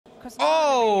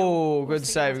Oh, good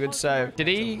save, good save. Did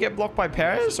he get blocked by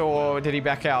Perez or did he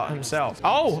back out himself?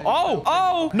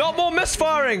 Oh, not more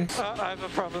misfiring. I have a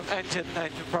problem. Engine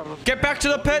problem. Get back to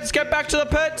the pits, get back to the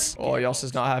pits. Oh, Yoss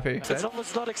is not happy. It's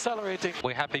almost not accelerating.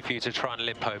 We're happy for you to try and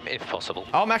limp home if possible.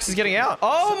 Oh, Max is getting out.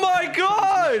 Oh my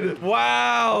God.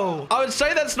 Wow. I would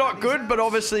say that's not good, but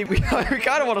obviously we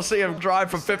kind of want to see him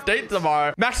drive for 15th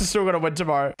tomorrow. Max is still going to win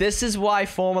tomorrow. This is why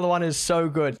Formula 1 is so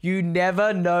good. You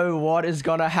never know what is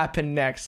going to happen next.